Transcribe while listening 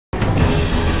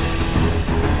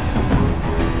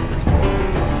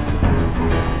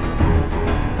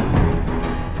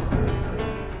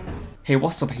Hey,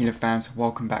 what's up Halo fans,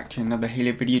 welcome back to another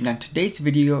Halo video. Now in today's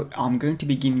video I'm going to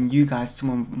be giving you guys some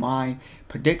of my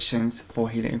predictions for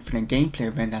Halo Infinite gameplay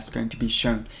event that's going to be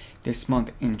shown this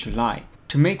month in July.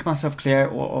 To make myself clear,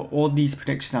 all these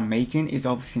predictions I'm making is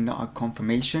obviously not a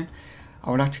confirmation.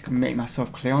 I would like to make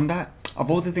myself clear on that.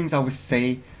 Of all the things I would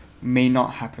say may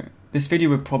not happen. This video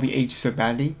will probably age so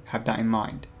badly, have that in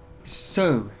mind.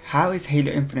 So, how is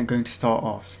Halo Infinite going to start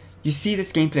off? You see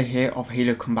this gameplay here of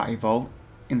Halo Combat Evolved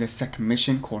in the second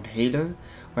mission called Halo,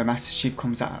 where Master Chief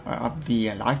comes out of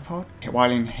the life pod.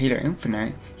 While in Halo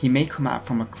Infinite, he may come out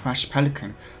from a crashed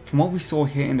Pelican. From what we saw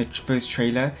here in the first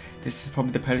trailer, this is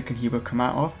probably the Pelican he will come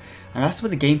out of, and that's where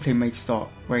the gameplay may start,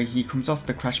 where he comes off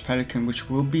the crashed Pelican, which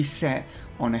will be set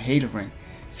on a Halo ring.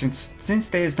 Since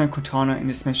there is no Cortana in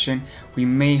this mission, we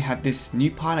may have this new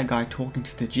pilot guy talking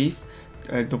to the Chief,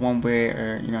 the one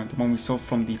where the one we saw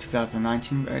from the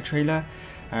 2019 trailer,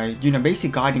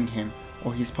 basically guiding him.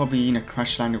 Or he's probably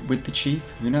crash landed with the Chief,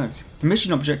 who knows. The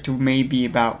mission objective may be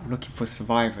about looking for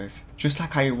survivors, just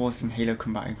like how it was in Halo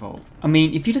Combat Evolved. I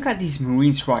mean, if you look at these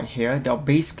Marines right here, they're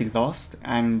basically lost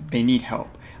and they need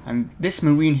help. And this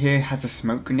Marine here has a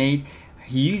smoke grenade.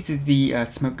 He uses the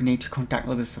smoke grenade to contact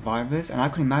other survivors, and I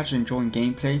can imagine during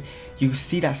gameplay, you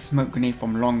see that smoke grenade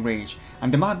from long range.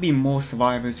 And there might be more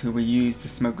survivors who will use the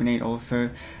smoke grenade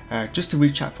also, just to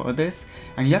reach out for others.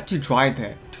 And you have to drive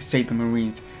there to save the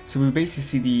Marines. So we basically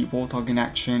see the Warthog in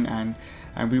action, and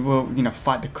we will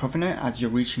fight the Covenant as you're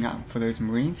reaching out for those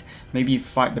Marines. Maybe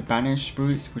fight the Banished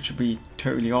brutes, which would be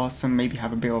totally awesome. Maybe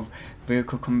have a bit of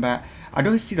vehicle combat. I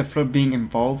don't see the Flood being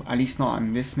involved, at least not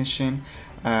on this mission.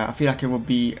 I feel like it will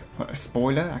be a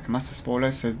spoiler, like a master spoiler,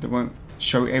 so they won't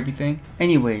show everything.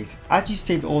 Anyways, as you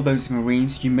save all those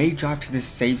Marines, you may drive to this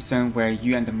safe zone where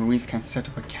you and the Marines can set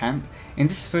up a camp. In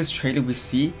this first trailer we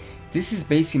see, this is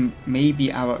basically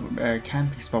maybe our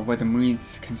camping spot where the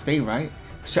Marines can stay, right?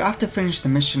 So after finishing the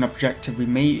mission objective, we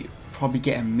may probably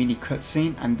get a mini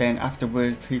cutscene, and then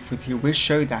afterwards 343 will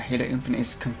show that Halo Infinite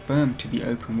is confirmed to be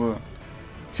open world.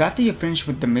 So after you're finished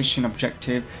with the mission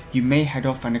objective, you may head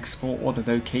off and explore all the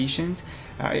locations.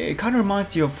 It kind of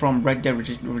reminds you of from Red Dead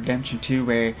Redemption 2,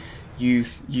 where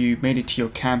you made it to your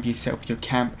camp, you set up your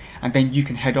camp, and then you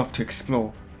can head off to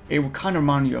explore. It will kind of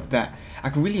remind you of that. I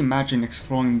can really imagine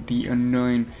exploring the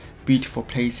unknown, beautiful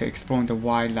places, exploring the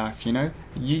wildlife.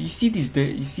 You see these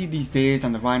deers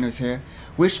and the rhinos here.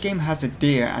 Which game has a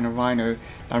deer and a rhino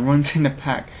that runs in a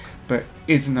pack but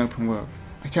isn't open world?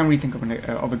 I can't really think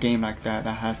of a game like that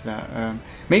has that.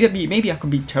 Maybe I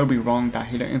could be totally wrong that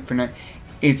Halo Infinite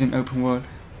isn't open world.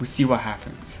 We'll see what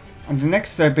happens. And the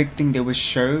next big thing they will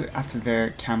show after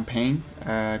the campaign,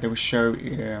 they will show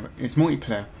is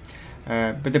multiplayer.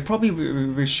 But they probably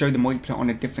will show the multiplayer on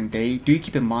a different day. Do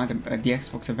keep in mind that the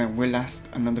Xbox event will last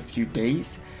another few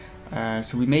days,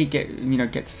 so we may get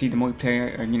to see the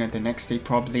multiplayer the next day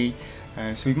probably.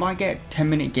 So we might get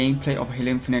 10-minute gameplay of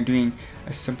Halo Infinite doing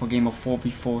a simple game of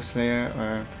 4v4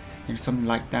 Slayer, something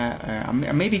like that.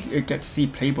 And maybe get to see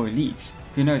Playboy Elites.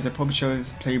 Who knows? It probably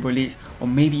shows Playboy Elites, or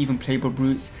maybe even Playboy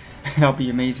Brutes. That'll be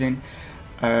amazing.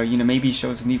 Maybe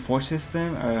shows a new forge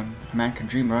system. Man can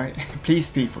dream, right? Please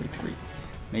 343,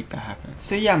 make that happen.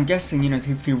 So yeah, I'm guessing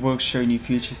 343 will show new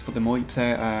features for the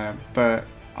multiplayer, but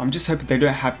I'm just hoping they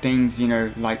don't have things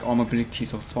like armor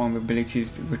abilities or spawn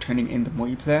abilities returning in the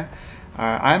multiplayer.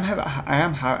 I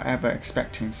am however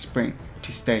expecting Sprint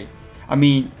to stay. I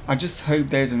mean, I just hope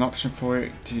there's an option for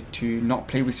it to not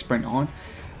play with Sprint on.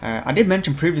 I did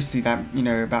mention previously that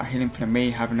about Halo Infinite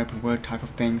may have an open world type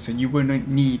of thing, so you would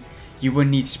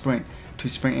need Sprint to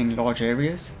sprint in large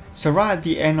areas. So right at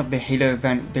the end of the Halo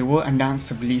event, they will announce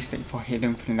the release date for Halo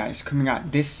Infinite that is coming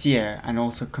out this year, and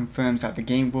also confirms that the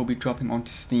game will be dropping onto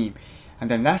Steam. And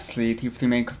then lastly, 343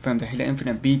 may confirm the Halo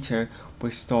Infinite beta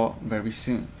will start very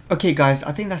soon. Okay guys,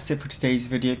 I think that's it for today's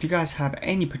video. If you guys have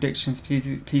any predictions,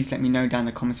 please let me know down in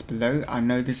the comments below. I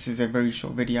know this is a very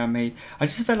short video I made. I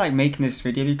just felt like making this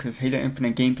video because Halo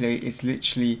Infinite gameplay is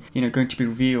literally going to be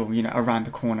revealed around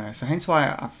the corner. So hence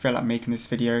why I felt like making this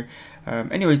video.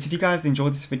 Anyways, if you guys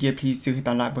enjoyed this video, please do hit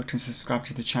that like button, subscribe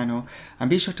to the channel,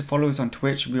 and be sure to follow us on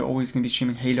Twitch. We're always going to be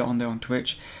streaming Halo on there on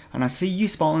Twitch. And I'll see you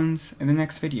Spartans in the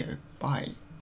next video. Bye.